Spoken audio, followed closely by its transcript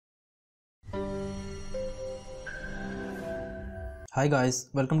Hi guys,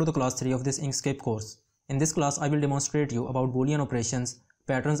 welcome to the class 3 of this Inkscape course. In this class, I will demonstrate you about Boolean operations,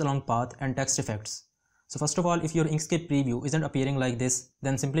 patterns along path and text effects. So first of all, if your Inkscape preview isn't appearing like this,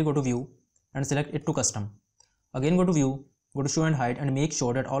 then simply go to view and select it to custom. Again go to view, go to show and hide and make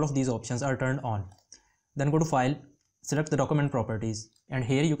sure that all of these options are turned on. Then go to file, select the document properties, and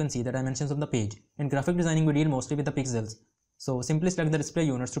here you can see the dimensions of the page. In graphic designing we deal mostly with the pixels. So simply select the display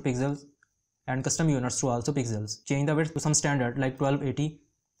units to pixels and custom units to also pixels. Change the width to some standard like 1280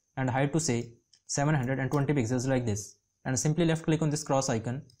 and height to say 720 pixels like this, and simply left click on this cross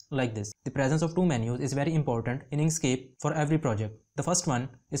icon like this. The presence of two menus is very important in Inkscape for every project. The first one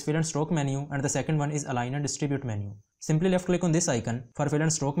is fill and stroke menu and the second one is align and distribute menu. Simply left click on this icon for fill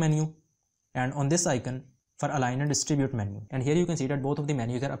and stroke menu and on this icon for align and distribute menu, and here you can see that both of the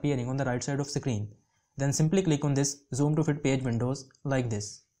menus are appearing on the right side of screen. Then simply click on this zoom to fit page windows like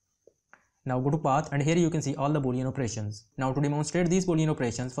this. Now go to path and here you can see all the Boolean operations. Now to demonstrate these Boolean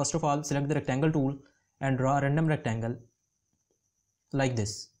operations, first of all select the rectangle tool and draw a random rectangle like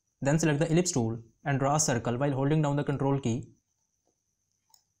this. Then select the ellipse tool and draw a circle while holding down the control key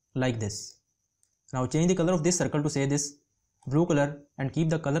like this. Now change the color of this circle to say this blue color and keep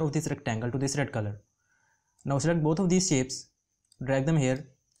the color of this rectangle to this red color. Now select both of these shapes, drag them here,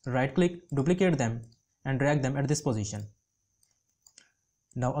 right click, duplicate them and drag them at this position.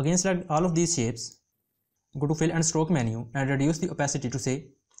 Now again select all of these shapes, go to fill and stroke menu and reduce the opacity to say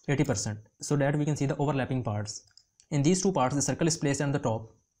 80% so that we can see the overlapping parts. In these two parts the circle is placed on the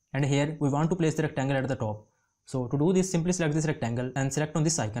top and here we want to place the rectangle at the top. So to do this, simply select this rectangle and select on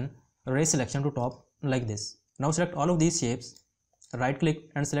this icon, raise selection to top like this. Now select all of these shapes, right click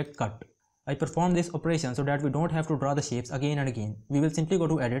and select cut. I perform this operation so that we don't have to draw the shapes again and again. We will simply go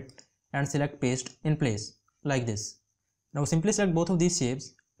to edit and select paste in place like this. Now simply select both of these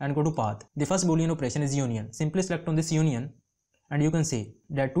shapes and go to path. The first Boolean operation is union. Simply select on this union and you can see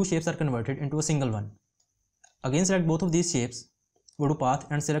that two shapes are converted into a single one. Again select both of these shapes, go to path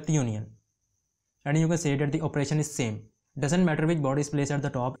and select union. And you can see that the operation is same. Doesn't matter which body is placed at the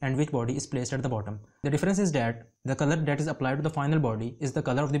top and which body is placed at the bottom. The difference is that the color that is applied to the final body is the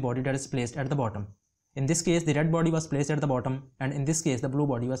color of the body that is placed at the bottom. In this case the red body was placed at the bottom and in this case the blue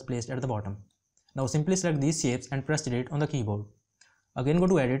body was placed at the bottom. Now simply select these shapes and press delete on the keyboard. Again go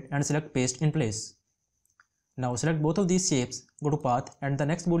to edit and select paste in place. Now select both of these shapes, go to path and the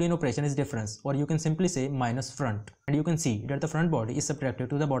next Boolean operation is difference, or you can simply say minus front, and you can see that the front body is subtracted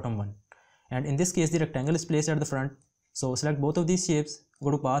to the bottom one. And in this case the rectangle is placed at the front, so select both of these shapes,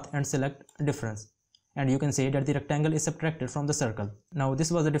 go to path and select difference, and you can say that the rectangle is subtracted from the circle. Now this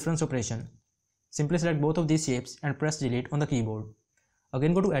was the difference operation. Simply select both of these shapes and press delete on the keyboard.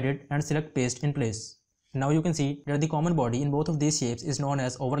 Again go to edit and select paste in place. Now you can see that the common body in both of these shapes is known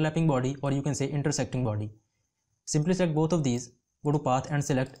as overlapping body, or you can say intersecting body. Simply select both of these, go to path and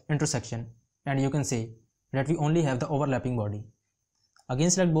select intersection, and you can say that we only have the overlapping body.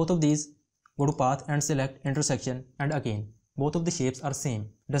 Again select both of these, go to path and select intersection, and again both of the shapes are same.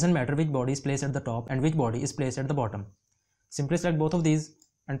 Doesn't matter which body is placed at the top and which body is placed at the bottom. Simply select both of these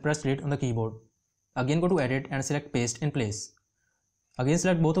and press delete on the keyboard. Again go to edit and select paste in place. Again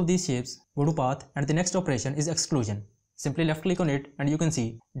select both of these shapes, go to path and the next operation is exclusion. Simply left click on it and you can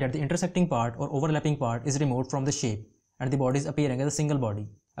see that the intersecting part or overlapping part is removed from the shape and the body is appearing as a single body.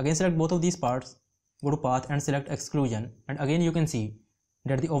 Again select both of these parts, go to path and select exclusion, and again you can see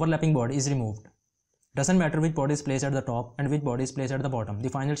that the overlapping body is removed. Doesn't matter which body is placed at the top and which body is placed at the bottom, the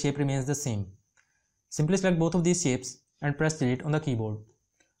final shape remains the same. Simply select both of these shapes and press delete on the keyboard.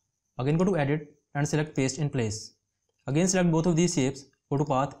 Again go to edit and select paste in place. Again select both of these shapes, go to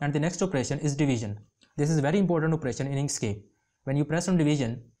path and the next operation is division. This is a very important operation in Inkscape. When you press on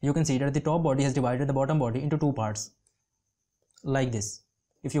division, you can see that the top body has divided the bottom body into two parts like this.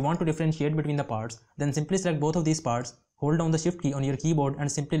 If you want to differentiate between the parts, then simply select both of these parts, hold down the shift key on your keyboard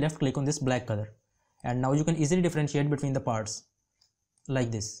and simply left click on this black color. And now you can easily differentiate between the parts like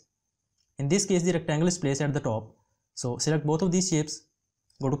this. In this case the rectangle is placed at the top, so select both of these shapes,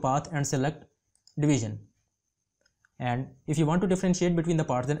 go to path and select division. And if you want to differentiate between the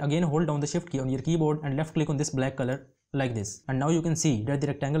parts, then again hold down the shift key on your keyboard and left click on this black color like this. And now you can see that the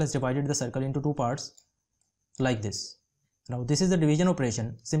rectangle has divided the circle into two parts like this. Now this is the division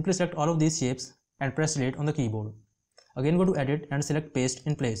operation. Simply select all of these shapes and press delete on the keyboard. Again go to edit and select paste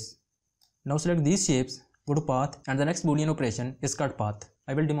in place. Now select these shapes, go to path and the next Boolean operation is cut path.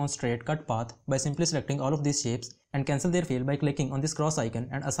 I will demonstrate cut path by simply selecting all of these shapes and cancel their fill by clicking on this cross icon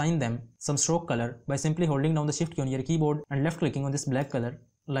and assign them some stroke color by simply holding down the shift key on your keyboard and left clicking on this black color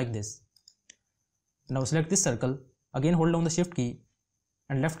like this. Now select this circle, again hold down the shift key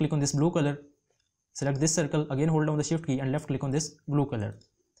and left click on this blue color select this circle, again hold down the shift key and left click on this blue color.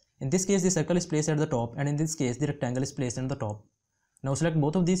 In this case the circle is placed at the top, and in this case the rectangle is placed at the top. Now select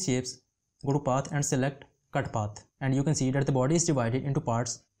both of these shapes, go to path and select cut path, and you can see that the body is divided into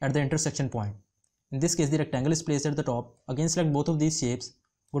parts at the intersection point. In this case the rectangle is placed at the top, again select both of these shapes,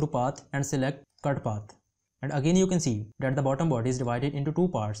 go to path and select cut path, and again you can see that the bottom body is divided into two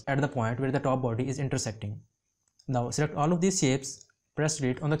parts at the point where the top body is intersecting. Now select all of these shapes, press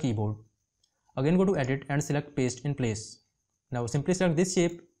delete on the keyboard. Again go to edit and select paste in place. Now simply select this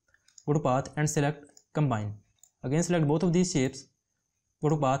shape, go to path and select combine. Again select both of these shapes, go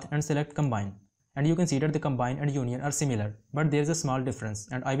to path and select combine. And you can see that the combine and union are similar, but there is a small difference,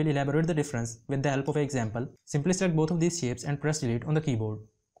 and I will elaborate the difference with the help of an example. Simply select both of these shapes and press delete on the keyboard.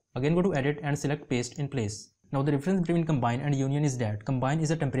 Again go to edit and select paste in place. Now the difference between combine and union is that combine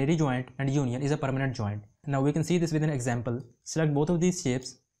is a temporary joint and union is a permanent joint. Now we can see this with an example. Select both of these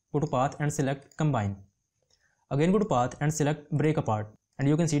shapes, go to path and select combine. Again go to path and select break apart, and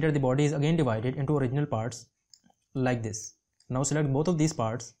you can see that the body is again divided into original parts like this. Now select both of these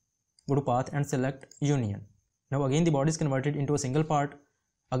parts, go to path and select union. Now again the body is converted into a single part.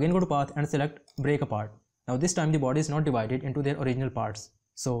 Again go to path and select break apart. Now this time the body is not divided into their original parts.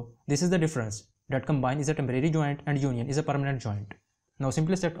 So this is the difference, that combine is a temporary joint and union is a permanent joint. Now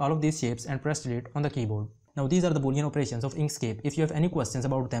simply select all of these shapes and press delete on the keyboard. Now these are the Boolean operations of Inkscape. If you have any questions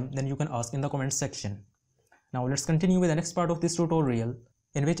about them, then you can ask in the comments section. Now let's continue with the next part of this tutorial,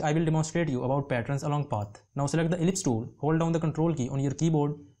 in which I will demonstrate you about patterns along path. Now select the ellipse tool, hold down the control key on your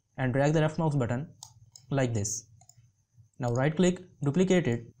keyboard and drag the left mouse button like this. Now right click, duplicate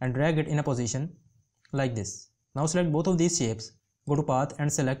it and drag it in a position like this. Now select both of these shapes, go to path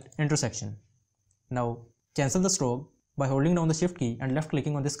and select intersection. Now cancel the stroke by holding down the shift key and left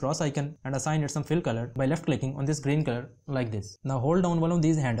clicking on this cross icon, and assign it some fill color by left clicking on this green color like this. Now hold down one of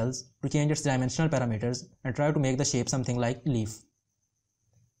these handles to change its dimensional parameters and try to make the shape something like leaf,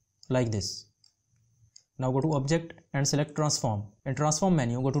 like this. Now go to object and select transform. In transform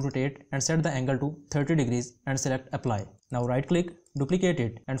menu, go to rotate and set the angle to 30 degrees and select apply. Now right click, duplicate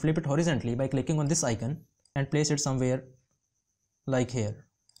it and flip it horizontally by clicking on this icon and place it somewhere like here.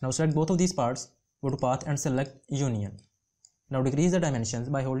 Now select both of these parts, go to path and select union. Now decrease the dimensions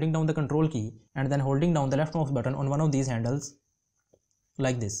by holding down the control key and then holding down the left mouse button on one of these handles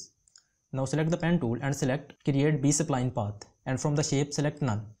like this. Now select the pen tool and select create B-spline path, and from the shape select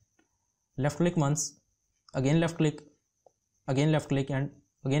none. Left click once, again left click, again left click and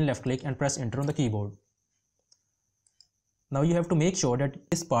again left click and press enter on the keyboard. Now you have to make sure that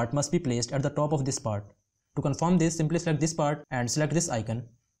this part must be placed at the top of this part. To confirm this, simply select this part and select this icon,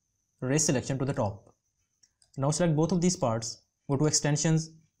 raise selection to the top. Now select both of these parts, go to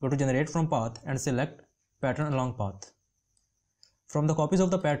extensions, go to generate from path and select pattern along path. From the copies of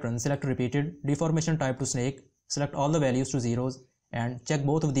the pattern, select repeated, deformation type to snake, select all the values to zeros and check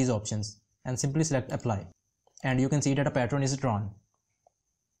both of these options and simply select apply. And you can see that a pattern is drawn.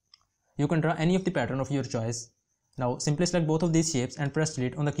 You can draw any of the pattern of your choice. Now simply select both of these shapes and press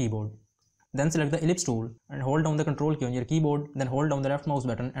delete on the keyboard. Then select the ellipse tool and hold down the control key on your keyboard, then hold down the left mouse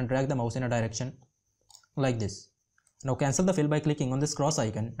button and drag the mouse in a direction like this. Now cancel the fill by clicking on this cross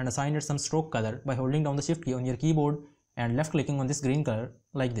icon and assign it some stroke color by holding down the shift key on your keyboard and left clicking on this green color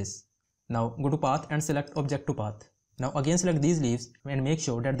like this. Now go to path and select object to path. Now again select these leaves and make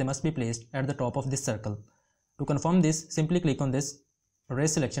sure that they must be placed at the top of this circle. To confirm this, simply click on this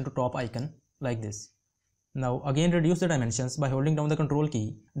raise selection to top icon like this. Now again reduce the dimensions by holding down the control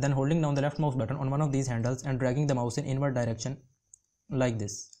key, then holding down the left mouse button on one of these handles and dragging the mouse in inward direction like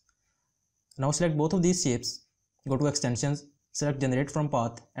this. Now select both of these shapes, go to extensions, select generate from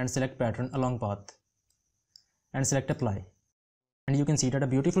path and select pattern along path and select apply. And you can see that a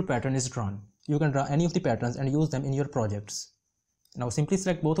beautiful pattern is drawn. You can draw any of the patterns and use them in your projects. Now simply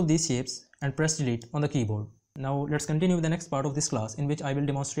select both of these shapes and press delete on the keyboard. Now let's continue with the next part of this class, in which I will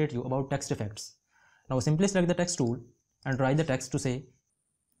demonstrate you about text effects. Now simply select the text tool and write the text to say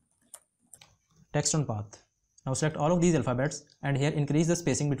text on path. Now select all of these alphabets and here increase the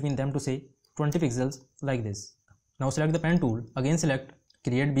spacing between them to say 20 pixels like this. Now select the pen tool, again select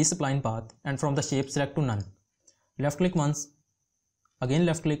create B-spline path and from the shape select to none. Left click once, again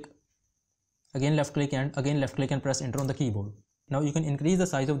left click, again left click and again left click and press enter on the keyboard. Now you can increase the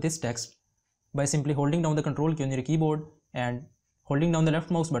size of this text by simply holding down the control key on your keyboard and holding down the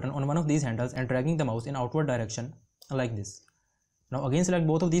left mouse button on one of these handles and dragging the mouse in outward direction like this. Now again select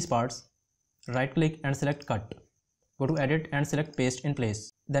both of these parts, right click and select cut. Go to edit and select paste in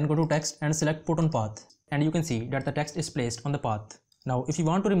place. Then go to text and select put on path, and you can see that the text is placed on the path. Now if you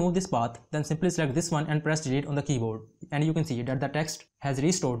want to remove this path, then simply select this one and press delete on the keyboard, and you can see that the text has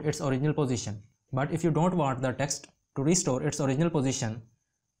restored its original position. But if you don't want the text to restore its original position,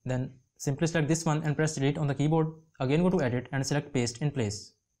 then simply select this one and press delete on the keyboard. Again go to edit and select paste in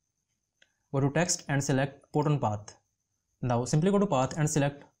place. Go to text and select put on path. Now simply go to path and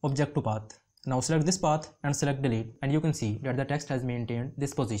select object to path. Now select this path and select delete, and you can see that the text has maintained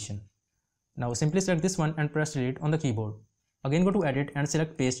this position. Now simply select this one and press delete on the keyboard. Again go to edit and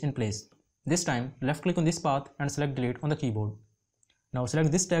select paste in place. This time left click on this path and select delete on the keyboard. Now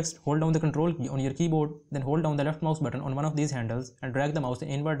select this text, hold down the control key on your keyboard, then hold down the left mouse button on one of these handles and drag the mouse in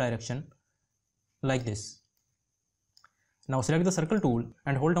inward direction like this. Now select the circle tool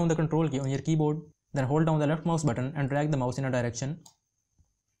and hold down the control key on your keyboard, then hold down the left mouse button and drag the mouse in a direction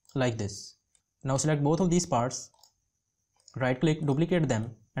like this. Now select both of these parts, right click, duplicate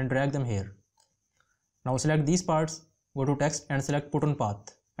them and drag them here. Now select these parts, go to text and select put on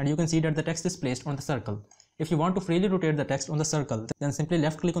path, and you can see that the text is placed on the circle. If you want to freely rotate the text on the circle, then simply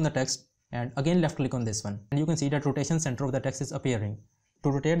left click on the text and again left click on this one, and you can see that rotation center of the text is appearing.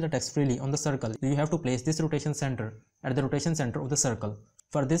 To rotate the text freely on the circle, you have to place this rotation center at the rotation center of the circle.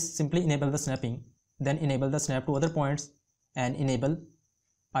 For this, simply enable the snapping, then enable the snap to other points and enable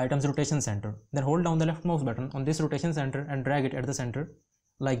items rotation center. Then hold down the left mouse button on this rotation center and drag it at the center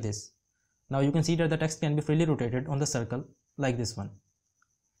like this. Now you can see that the text can be freely rotated on the circle like this one.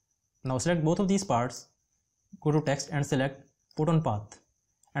 Now select both of these parts, go to text and select put on path,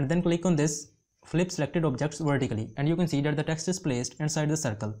 and then click on this flip selected objects vertically, and you can see that the text is placed inside the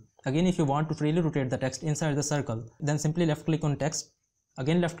circle. Again, if you want to freely rotate the text inside the circle, then simply left click on text,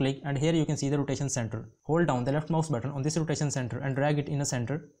 again left click, and here you can see the rotation center. Hold down the left mouse button on this rotation center and drag it in the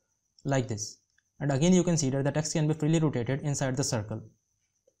center like this, and again you can see that the text can be freely rotated inside the circle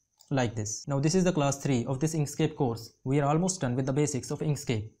like this. Now this is the class 3 of this Inkscape course. We are almost done with the basics of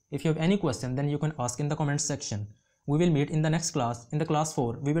Inkscape. If you have any question, then you can ask in the comments section. We will meet in the next class. In the class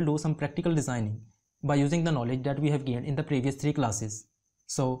 4, we will do some practical designing by using the knowledge that we have gained in the previous 3 classes.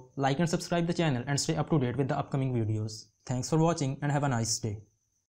 So like and subscribe the channel and stay up to date with the upcoming videos. Thanks for watching and have a nice day.